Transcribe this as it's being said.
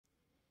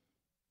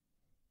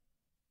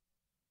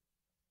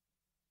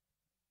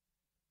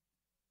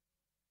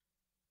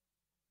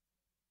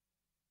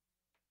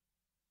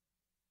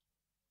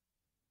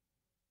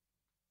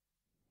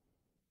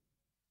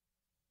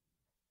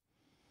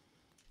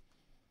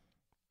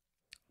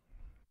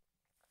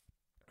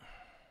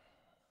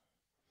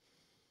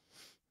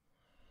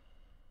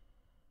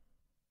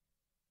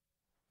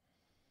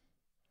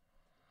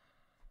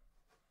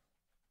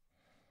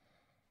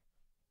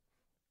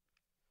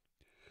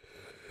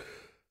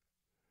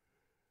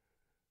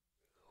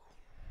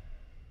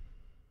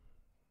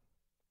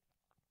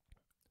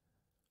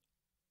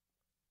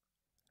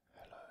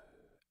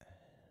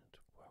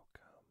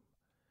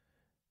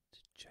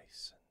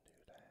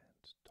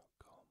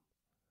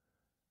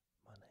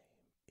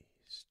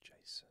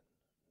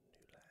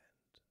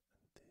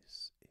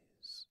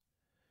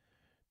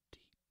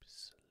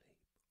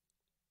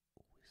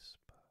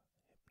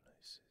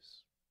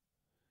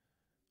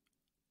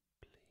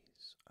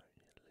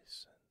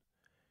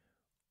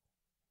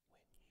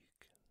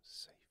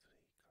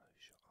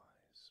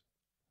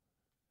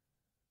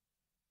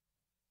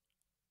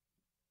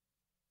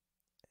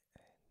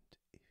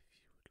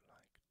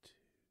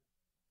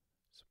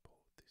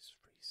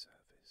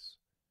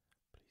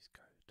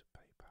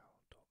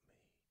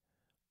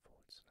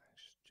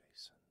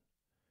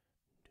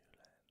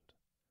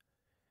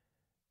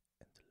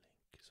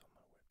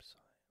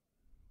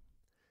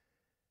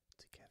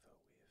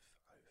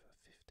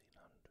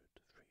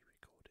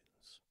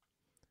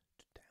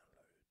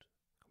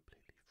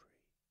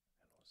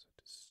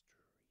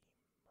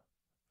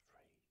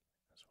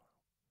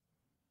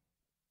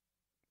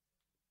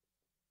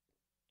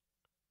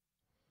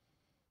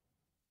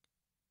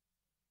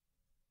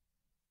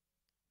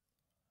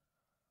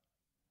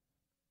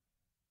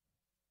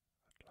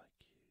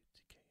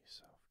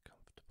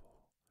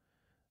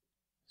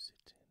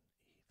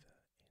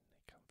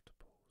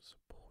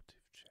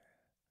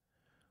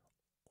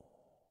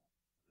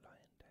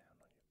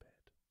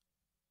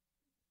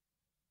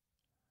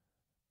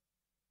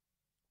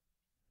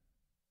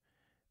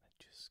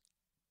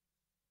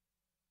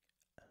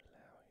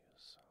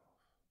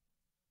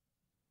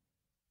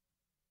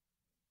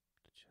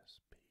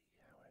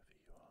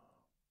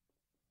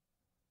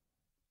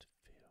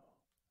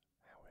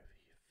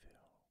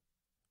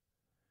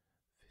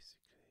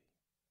physically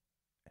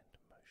and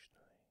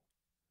emotionally.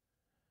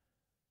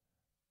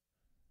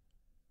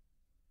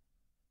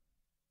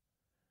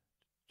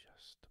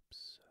 Just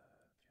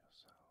observe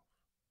yourself.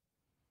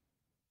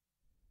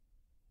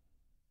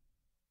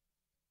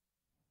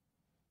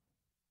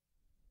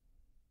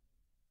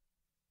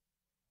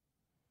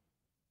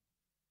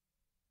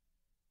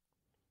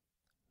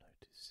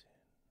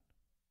 Noticing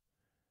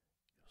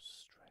your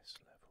stress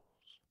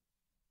levels,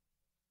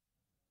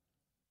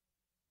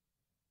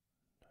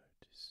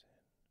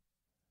 noticing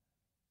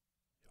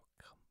your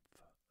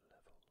comfort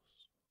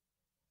levels,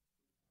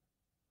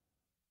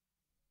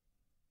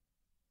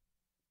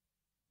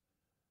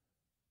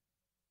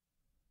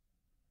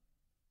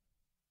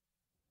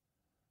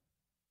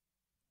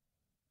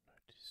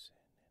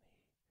 noticing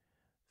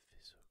any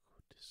physical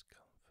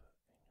discomfort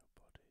in your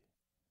body.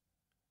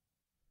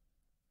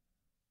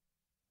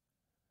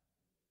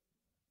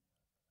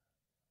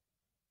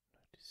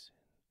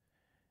 Noticing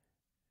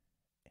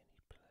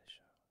any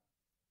pleasure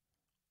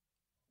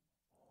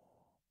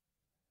or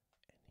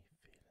any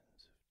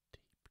feelings of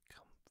deep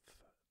comfort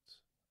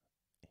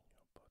in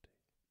your body.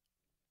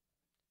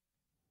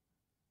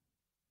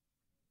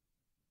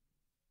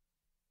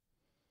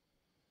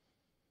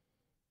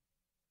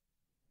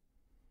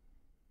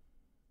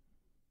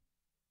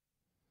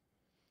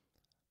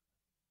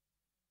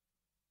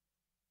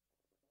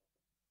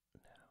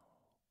 Now,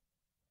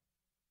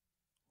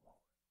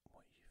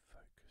 what you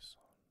focus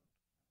on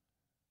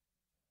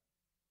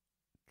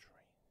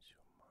trains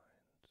your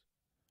mind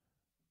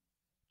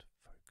to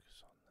focus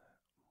on that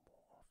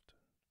more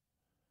often.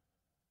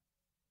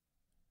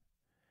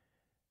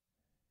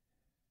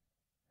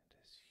 And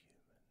as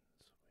humans,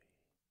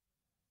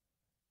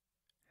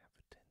 we have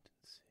a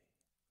tendency,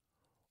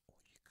 or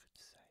you could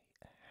say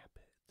a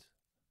habit,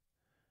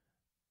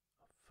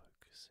 of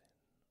focusing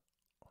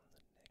on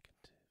the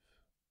negative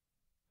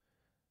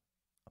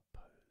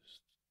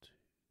opposed to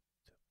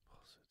the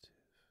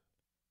positive.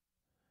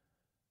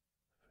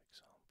 For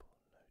example,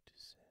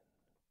 noticing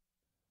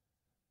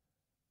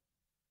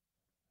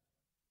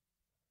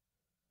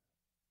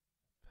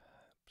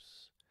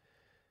perhaps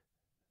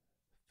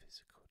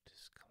physical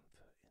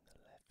discomfort in the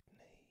left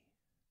knee,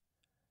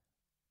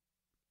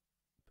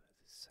 but at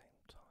the same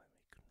time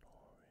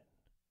ignoring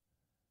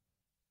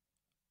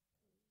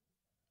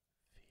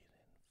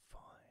feeling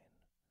fine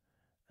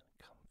and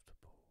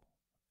comfortable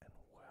and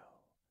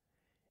well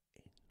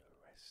in the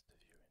rest of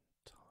your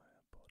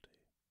entire body.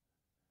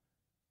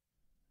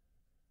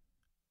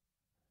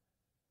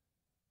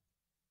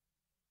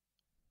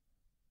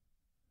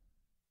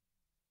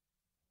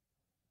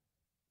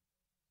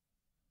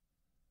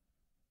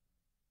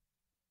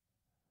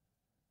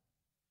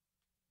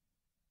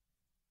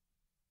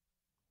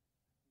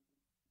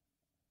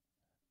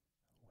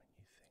 When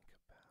you think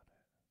about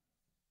it,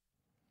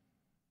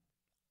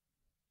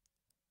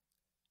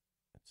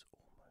 it's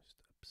almost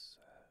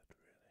absurd,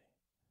 really,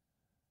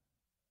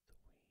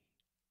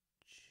 that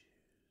we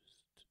choose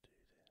to do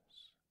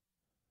this.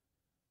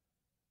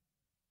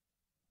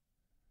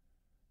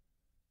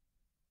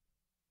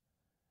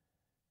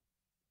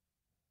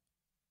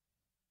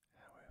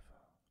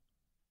 However,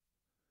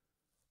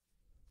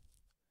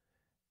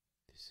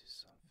 this is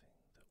something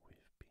that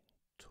we've been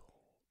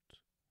taught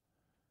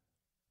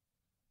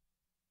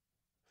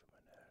from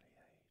an early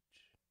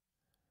age.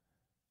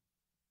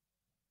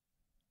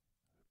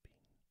 We've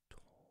been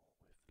taught,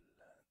 we've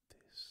learnt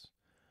this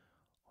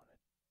on a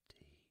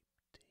deep,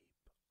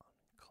 deep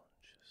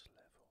unconscious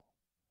level.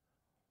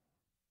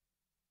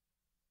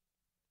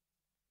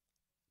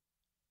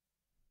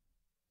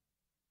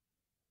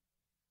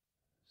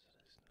 So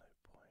there's no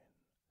point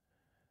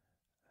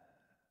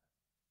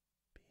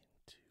being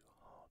too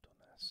hard on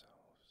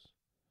ourselves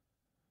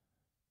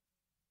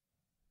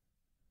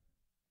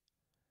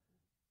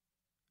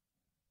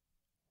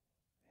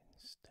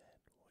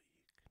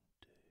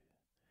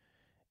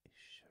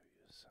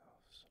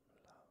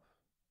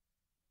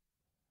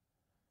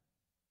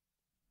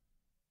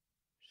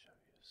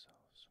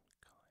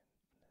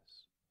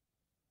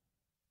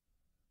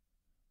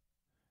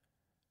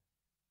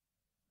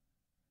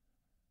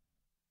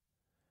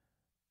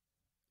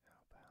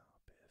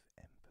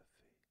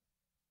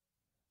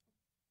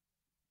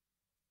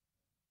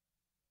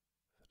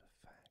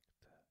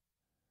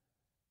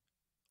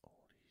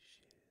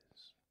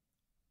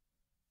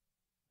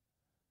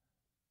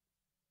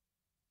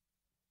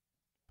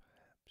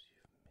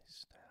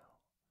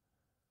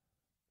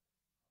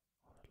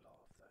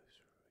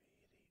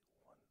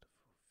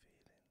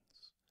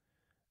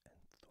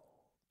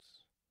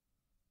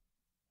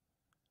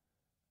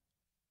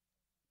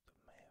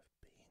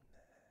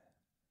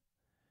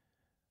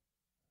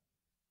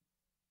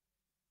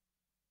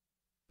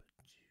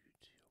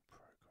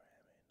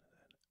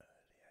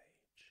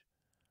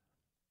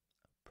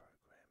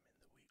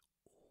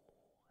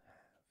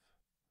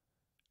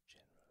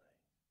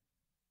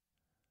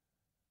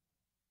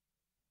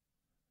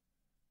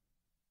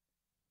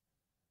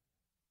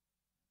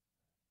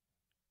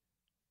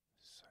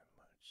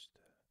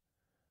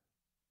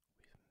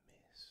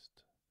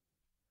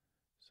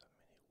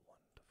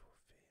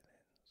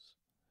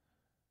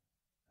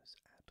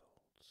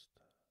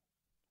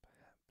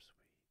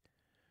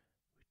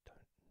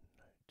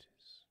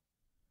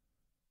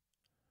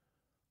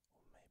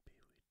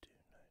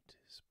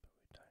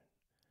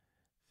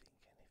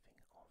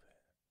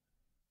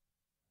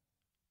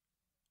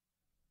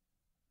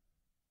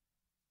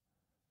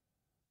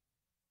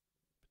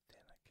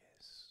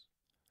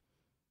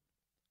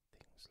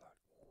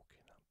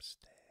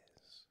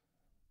upstairs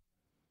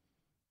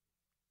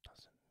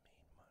doesn't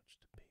mean much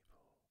to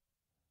people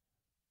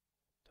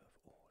that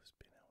have always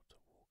been able to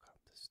walk up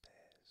the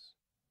stairs.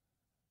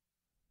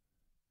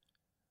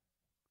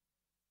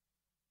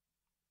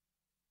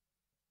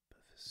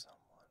 But for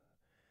someone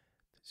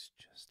that's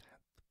just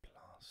had the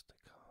plaster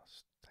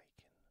cast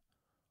taken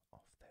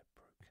off their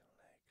broken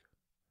leg,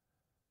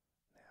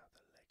 now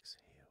the leg's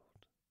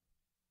healed,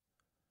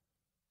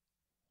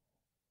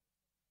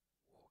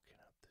 walking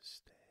up the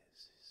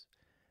stairs is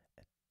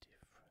a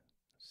different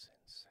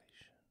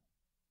sensation.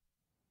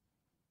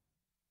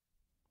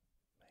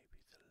 Maybe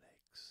the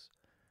leg's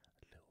a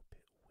little bit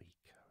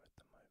weaker at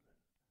the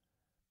moment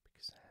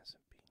because it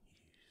hasn't been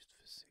used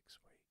for 6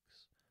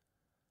 weeks.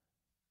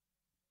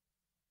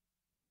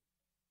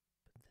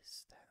 But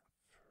there's that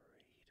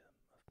freedom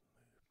of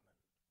movement.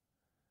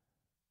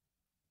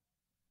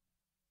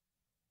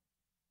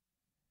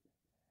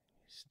 And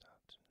you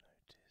start to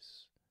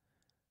notice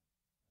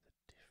the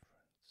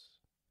difference.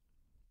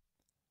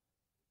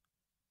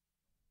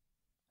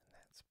 And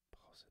that's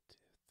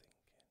positive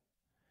thinking.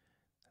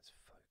 That's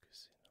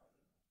focusing on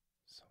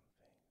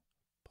something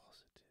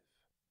positive.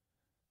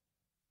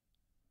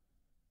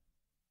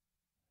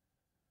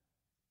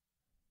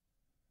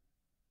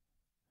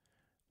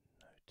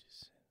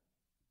 Noticing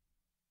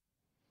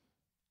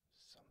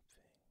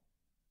something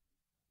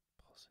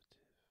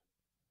positive.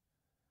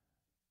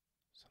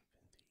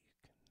 Something that you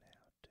can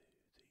now do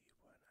that you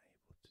weren't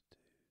able to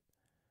do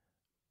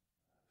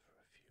for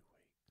a few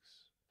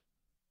weeks.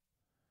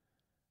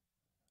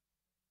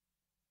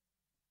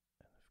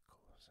 And of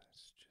course,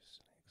 that's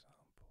just an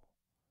example.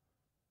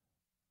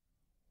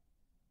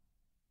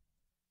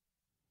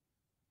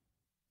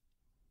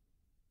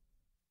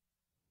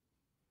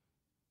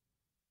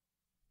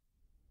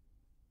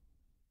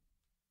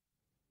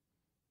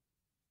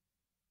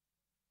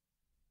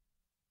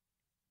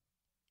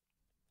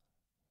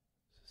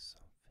 So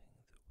something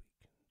that we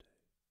can do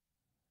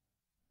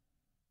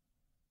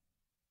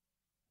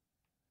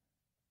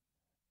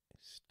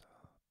is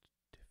start to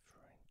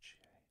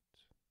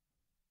differentiate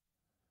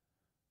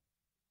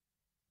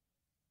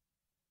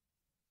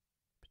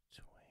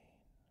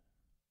between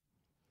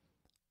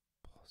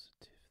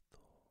positive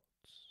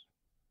thoughts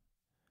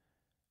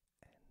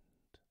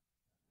and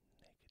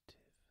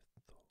negative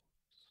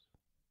thoughts.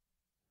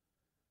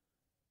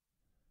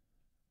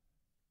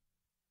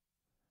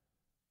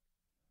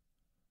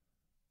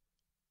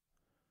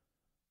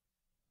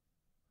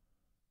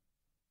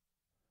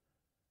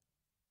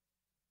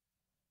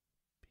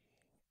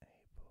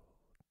 Being able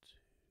to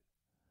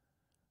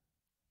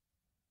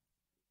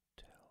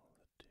tell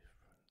the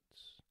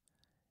difference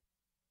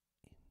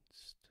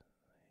instantly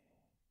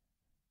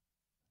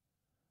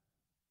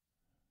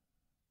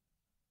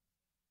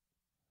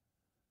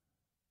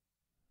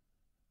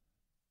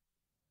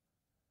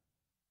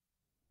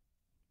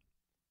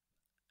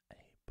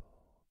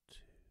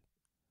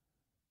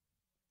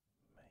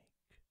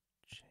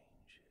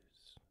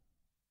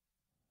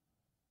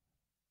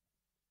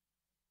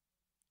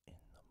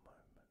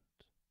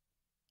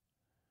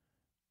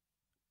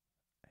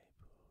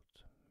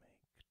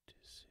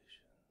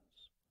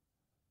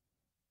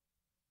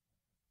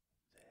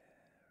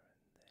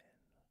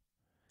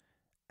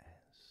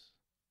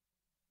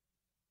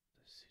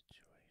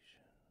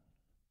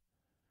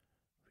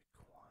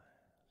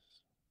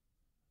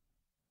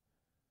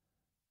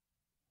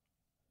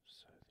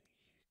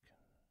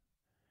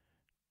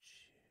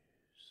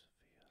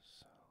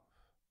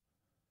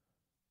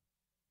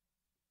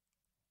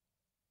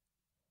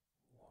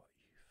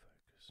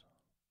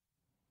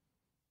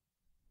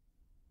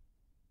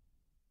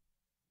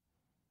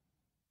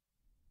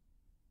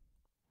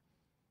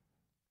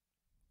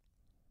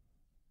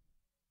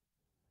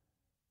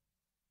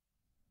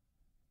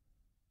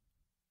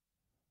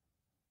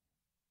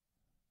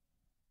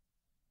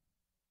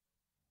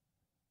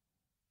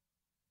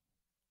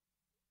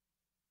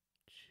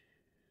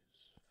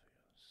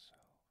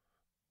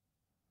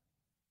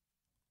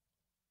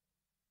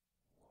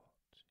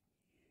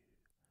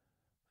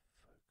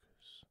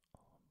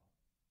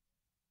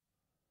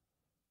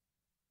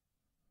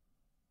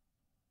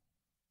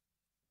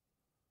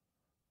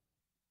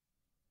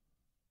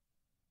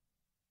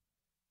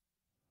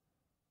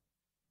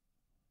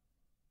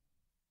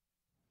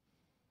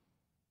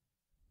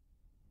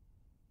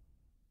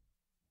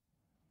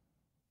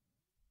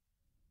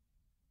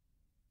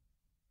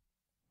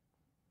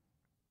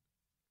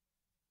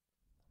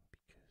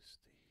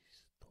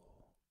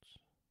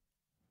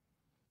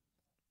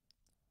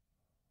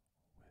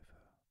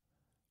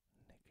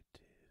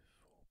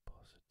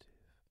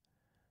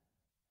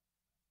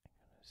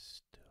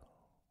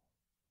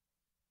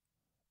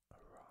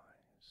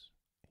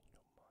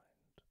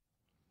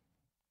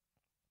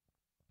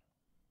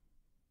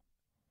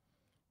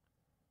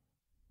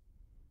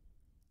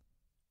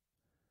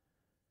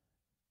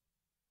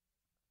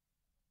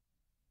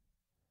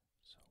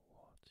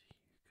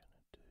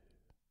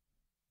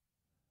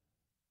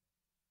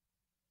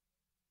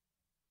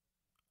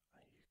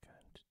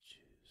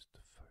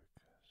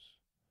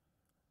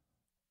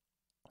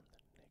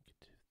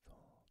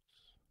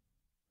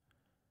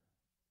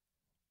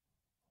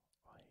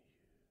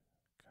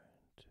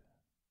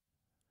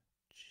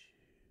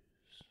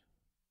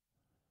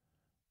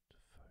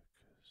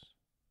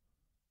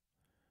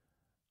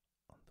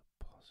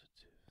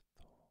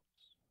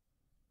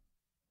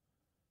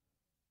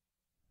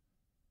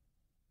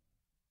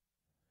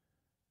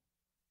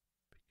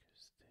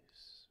because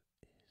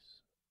this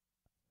is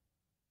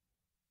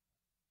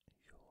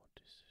your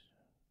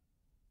decision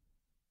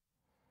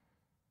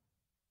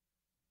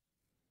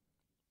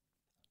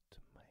to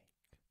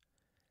make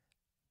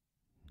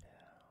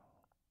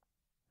now,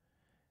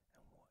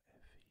 and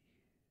whatever you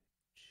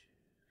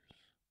choose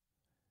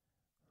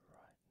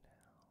right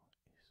now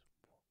is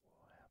what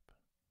will happen.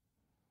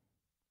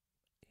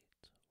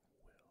 It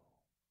will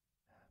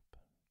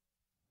happen,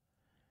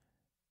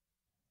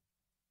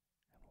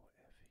 and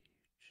whatever you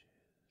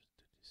choose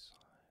to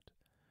decide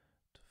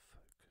to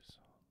focus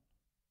on,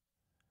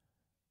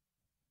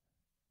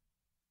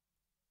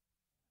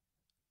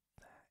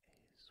 that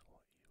is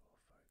what you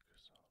will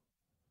focus on.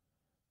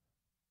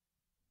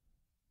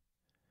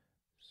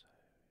 So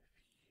if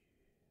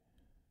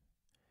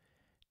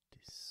you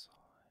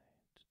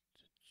decide to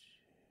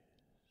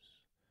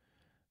choose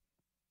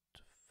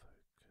to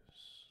focus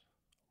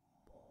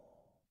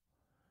more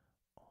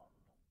on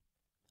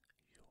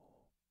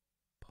your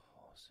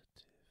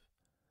positive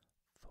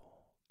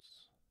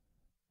thoughts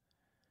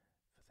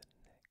for the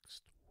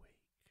next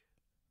week,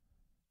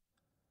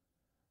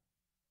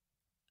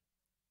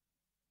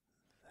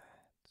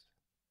 that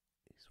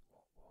is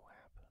what will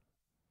happen.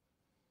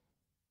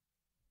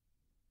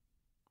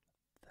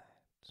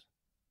 That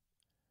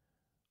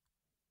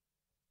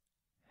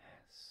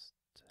has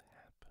to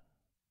happen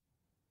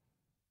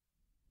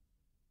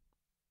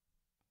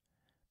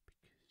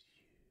because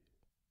you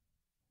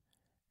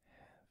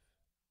have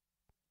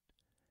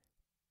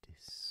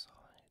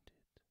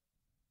decided with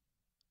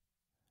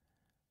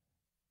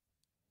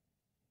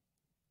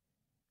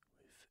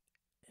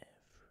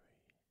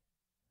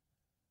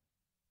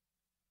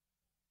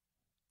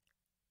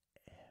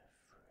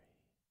every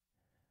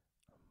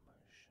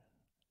emotion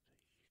that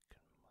you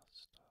can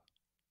muster,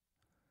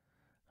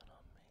 and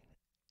I mean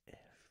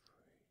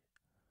every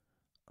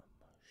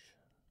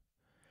emotion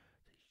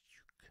that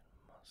you can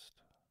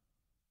muster,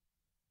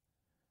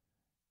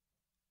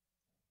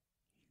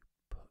 you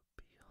put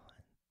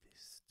behind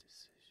this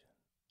decision,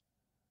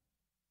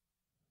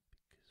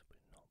 because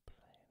we're not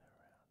playing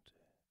around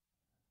here.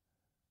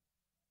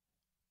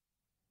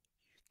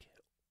 You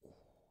get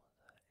all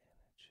that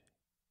energy,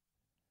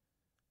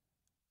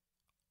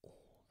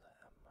 all that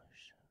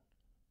emotion,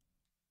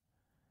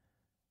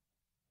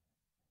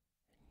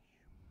 and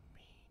you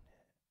mean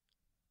it.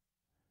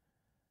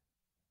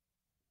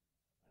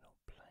 We're not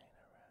playing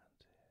around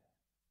here.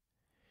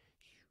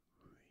 You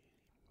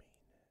really mean it.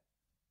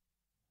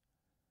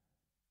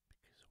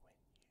 Because when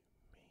you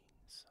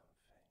mean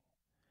something,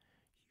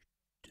 you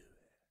do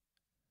it.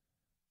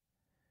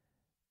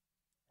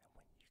 And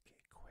when you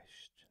get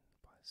questioned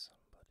by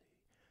somebody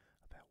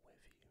about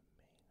whether you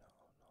mean it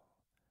or not,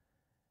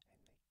 and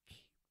they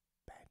keep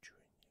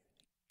badgering you,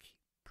 and they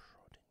keep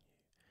prodding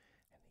you,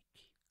 and they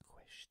keep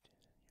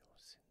questioning your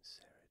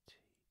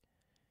sincerity,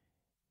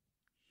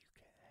 you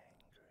get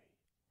angry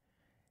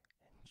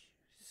and you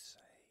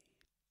say,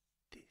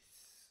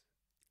 this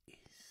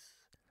is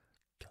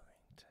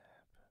going to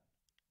happen,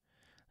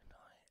 and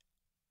I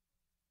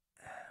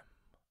am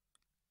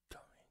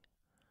going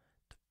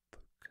to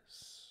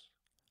focus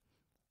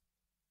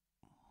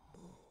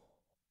more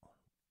on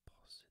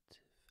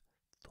positive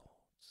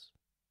thoughts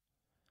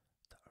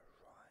that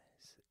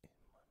arise in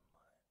my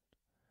mind.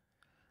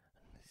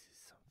 And this is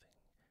something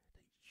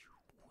that you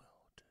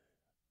will do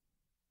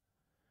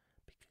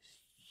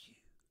because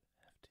you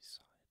have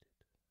decided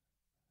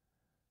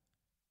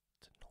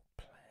to not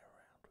play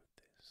around with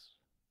this.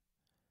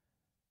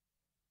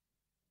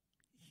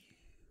 You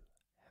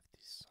have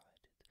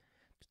decided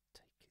to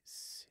take it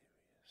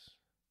serious.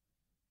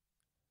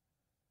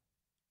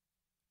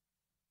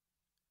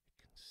 It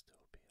can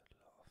still be a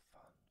lot of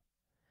fun,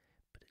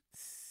 but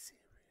it's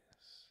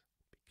serious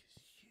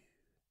because you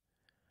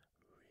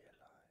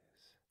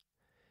realize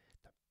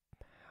the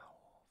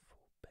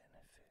powerful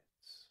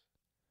benefits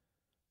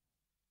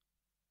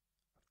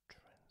of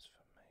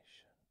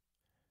transformation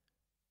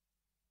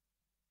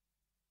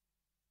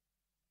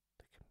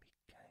that can be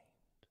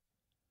gained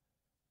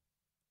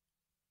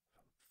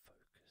from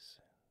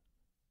focusing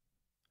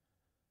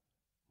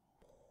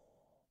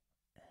more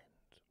and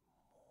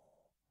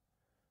more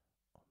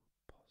on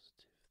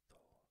positive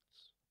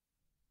thoughts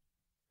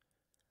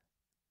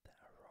that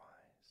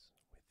arise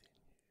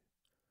within you.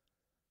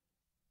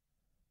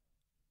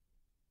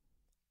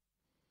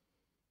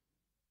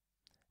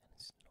 And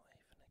it's not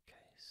even a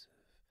case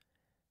of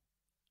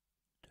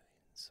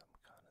doing some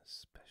kind of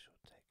special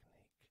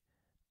technique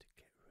to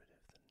get rid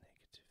of the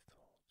negative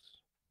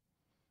thoughts.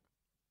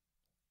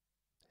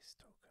 There's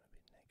still going to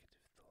be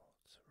negative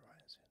thoughts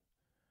arising,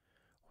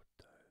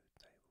 although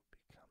they will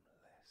become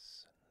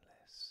less and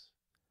less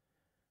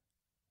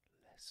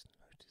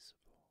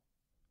noticeable,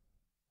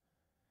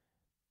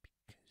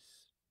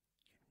 because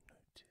you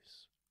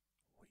notice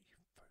what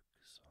you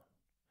focus on,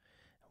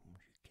 and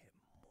you get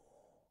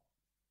more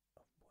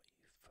of what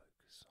you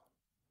focus on.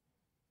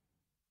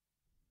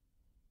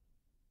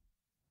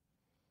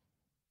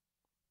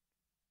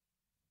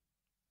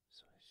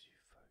 So as you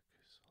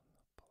focus on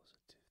the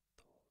positive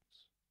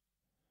thoughts,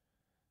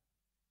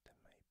 there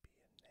may be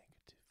a negative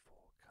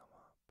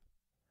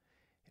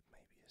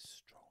a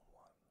strong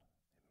one,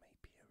 it may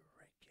be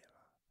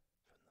irregular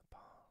from the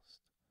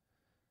past,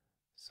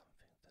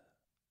 something that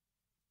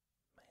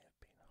may have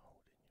been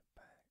holding you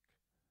back,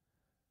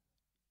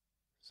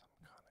 some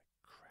kind of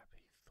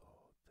crappy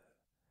thought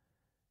that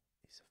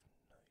is of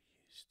no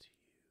use to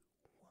you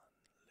one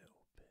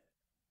little bit.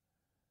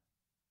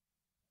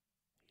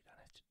 You don't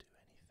have to do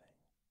anything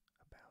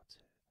about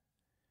it.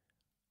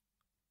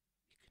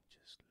 You can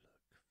just look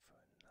for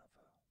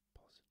another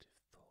positive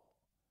thought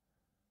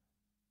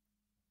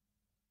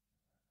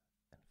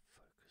and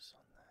focus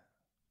on that.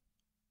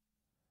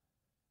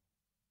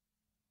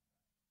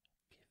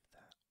 Give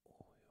that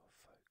all your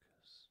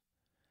focus,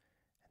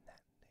 and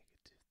that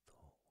negative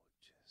thought will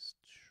just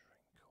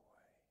shrink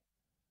away.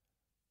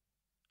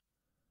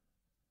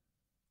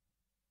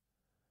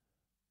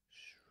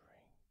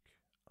 Shrink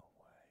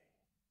away.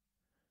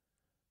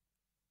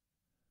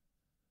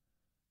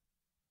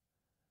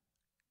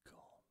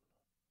 Gone.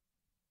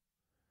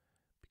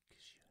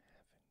 Because you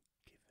haven't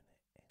given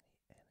it any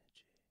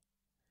energy.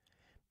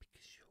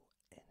 Because your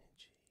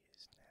energy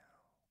is now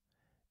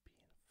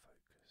being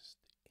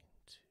focused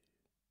into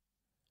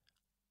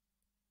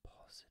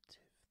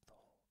positive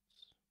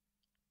thoughts.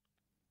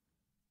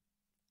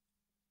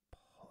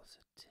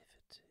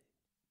 Positivity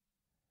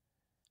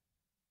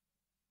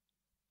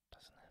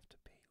doesn't have to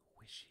be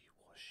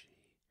wishy-washy,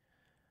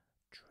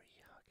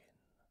 tree-hugging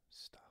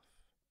stuff.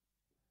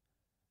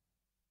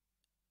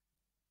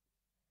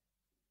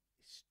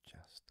 It's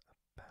just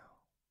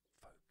about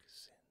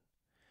focusing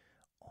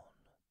on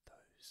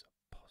those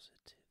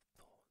positive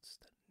thoughts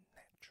that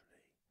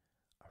naturally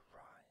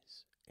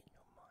arise in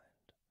your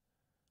mind.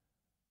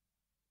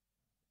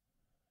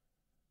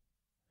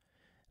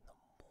 And the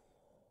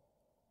more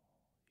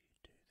you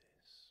do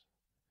this,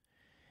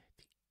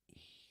 the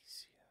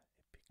easier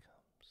it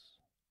becomes,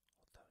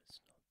 although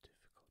it's not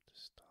difficult to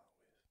start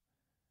with.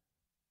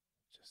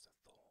 Just a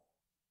thought.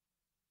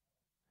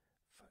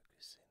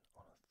 Focusing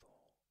on a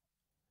thought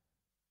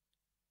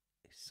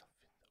is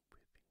something that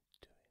we've been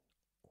doing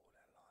all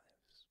our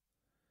lives.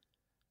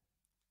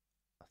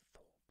 A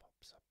thought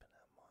pops up in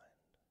our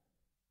mind.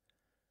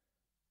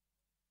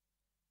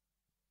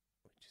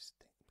 We just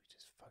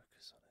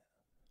focus on it.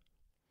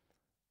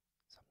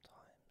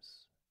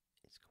 Sometimes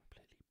it's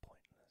completely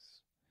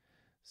pointless.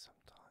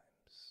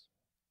 Sometimes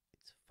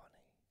it's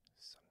funny.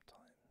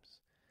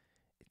 Sometimes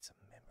it's a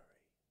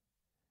memory.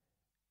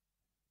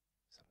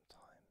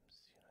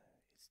 Sometimes,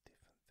 it's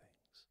different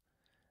things.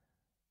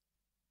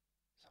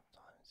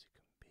 Sometimes it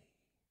can be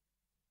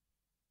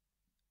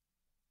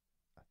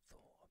a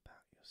thought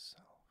about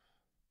yourself.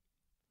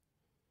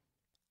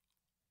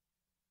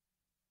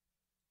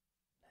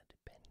 Now,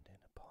 depending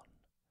upon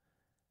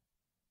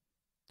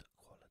the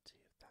quality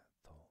of that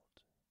thought,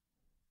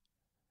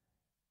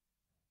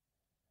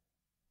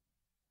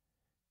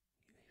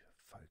 you either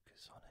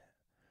focus on it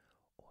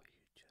or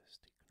you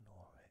just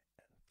ignore it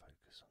and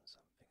focus on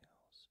something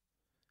else,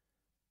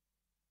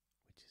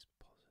 which is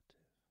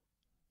positive.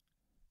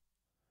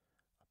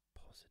 A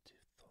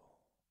positive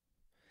thought,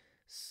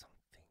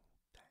 something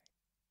that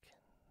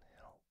can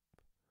help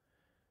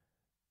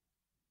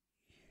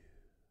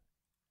you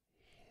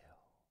heal.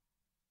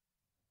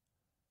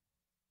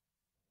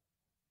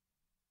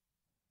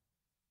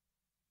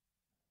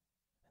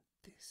 And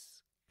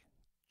this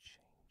can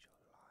change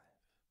your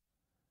life.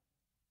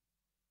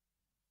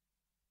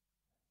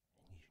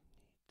 And you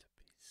need to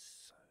be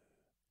so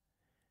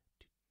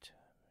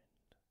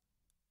determined that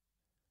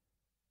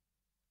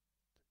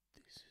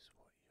this is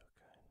what you're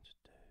going to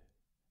do.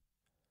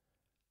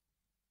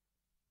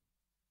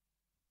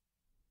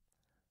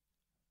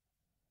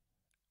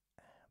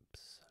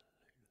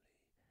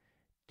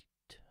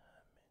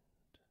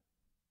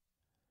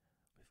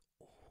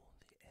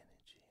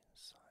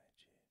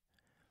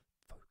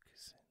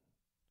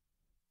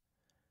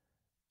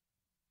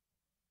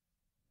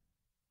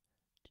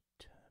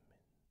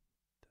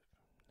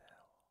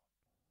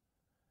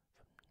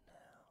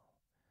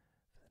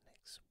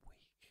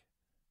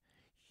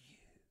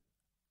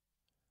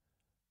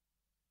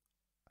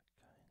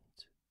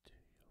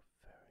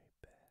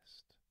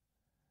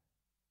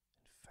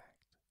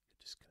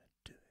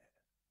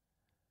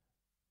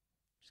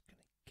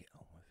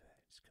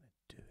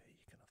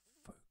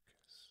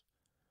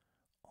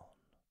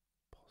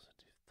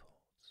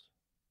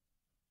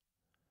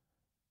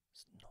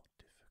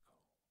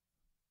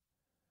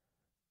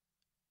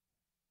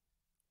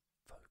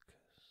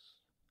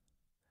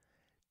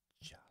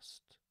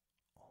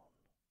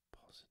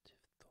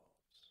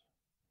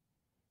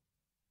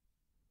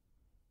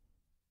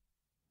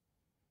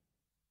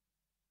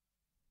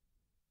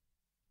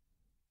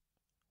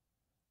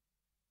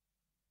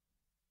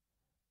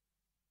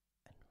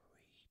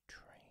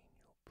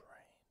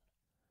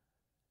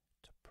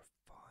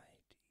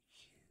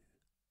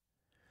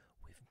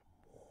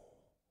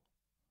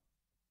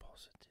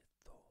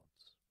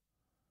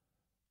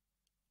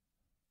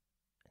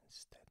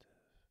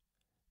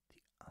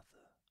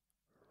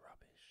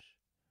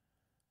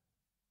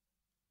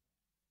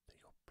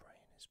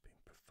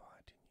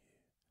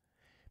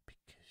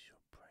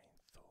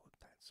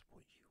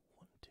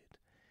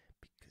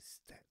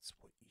 because that's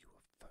what you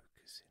are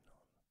focusing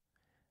on,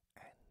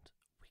 and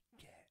we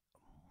get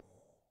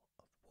more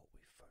of what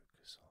we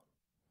focus on.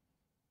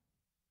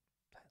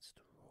 That's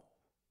the rule.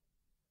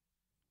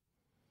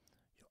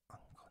 Your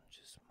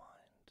unconscious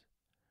mind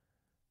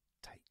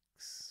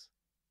takes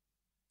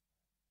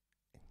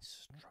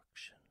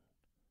instruction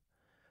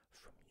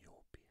from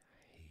your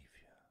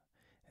behavior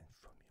and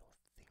from your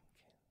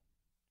thinking.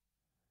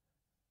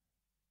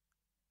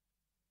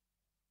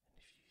 And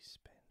if you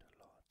spend a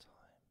lot of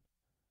time,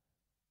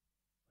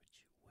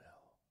 which you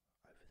will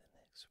over the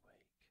next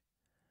week,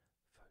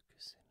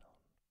 focusing on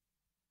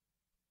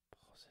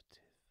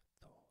positive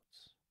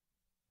thoughts,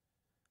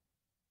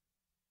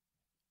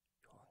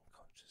 your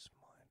unconscious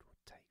mind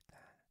will take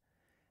that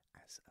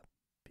as a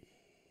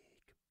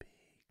big,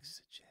 big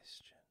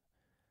suggestion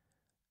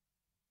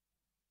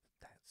that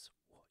that's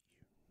what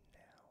you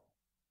now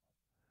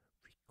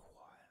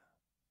require.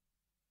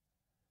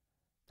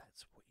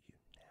 That's what you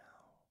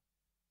now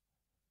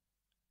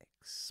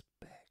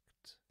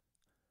expect.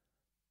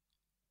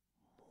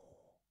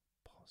 More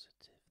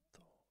positive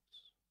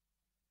thoughts.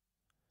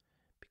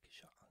 Because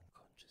your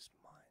unconscious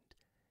mind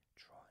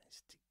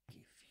tries to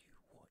give you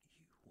what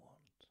you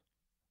want.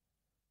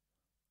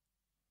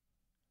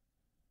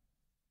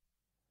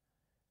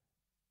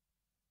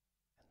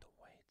 And the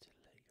way to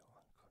let your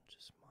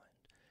unconscious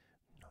mind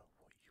know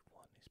what you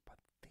want is by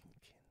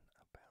thinking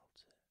about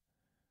it.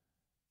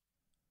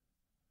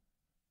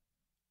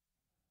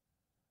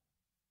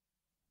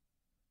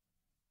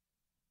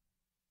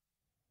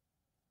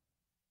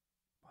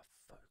 By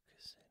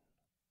focusing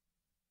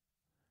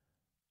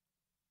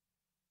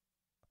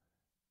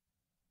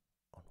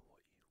on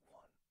what you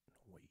want, not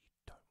what you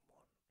don't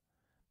want.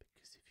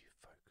 Because if you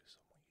focus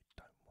on what you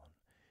don't want,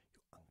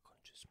 your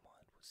unconscious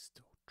mind will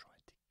still try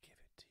to give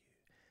it to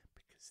you,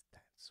 because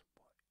that's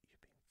what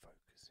you've been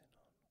focusing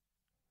on.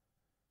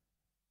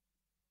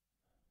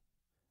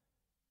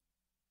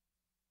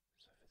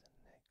 So for the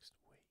next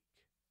week,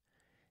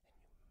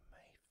 and you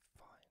may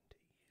find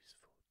it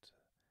useful to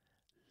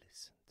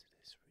listen to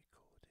this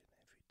recording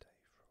every day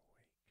for a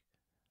week,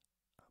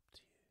 up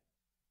to you.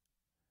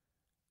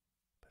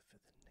 But for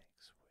the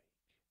next week,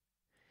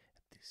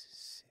 and this is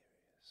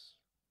serious,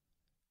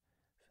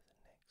 for the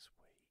next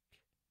week,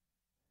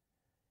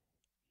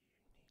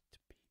 you need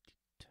to be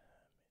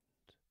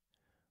determined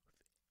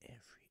with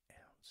every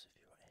ounce of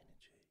your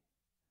energy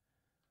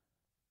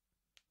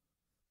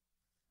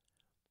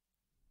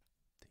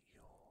that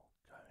you're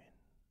going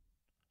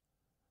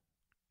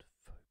to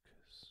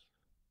focus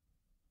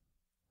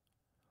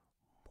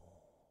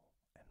more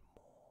and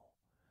more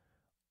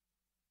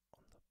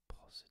on the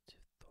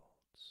positive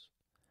thoughts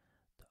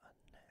that are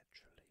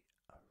naturally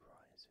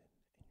arising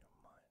in your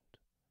mind,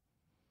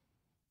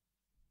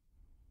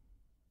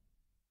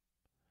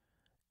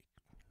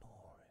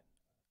 ignoring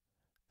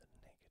the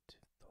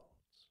negative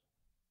thoughts,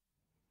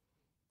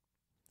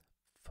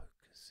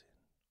 focusing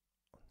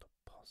on the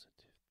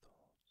positive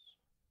thoughts,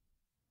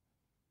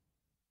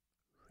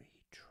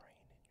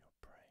 retraining your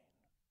brain,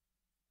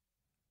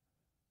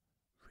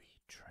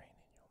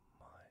 retraining your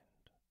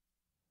mind,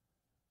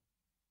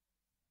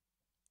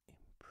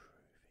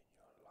 improving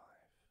your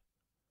life.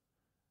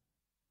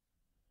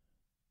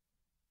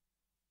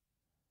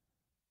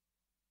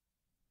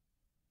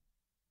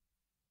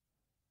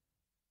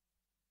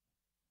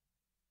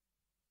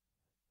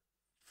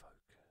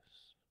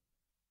 Focus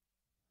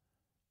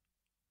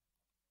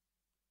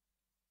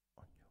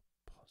on your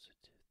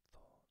positive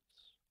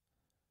thoughts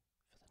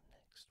for the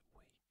next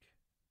week.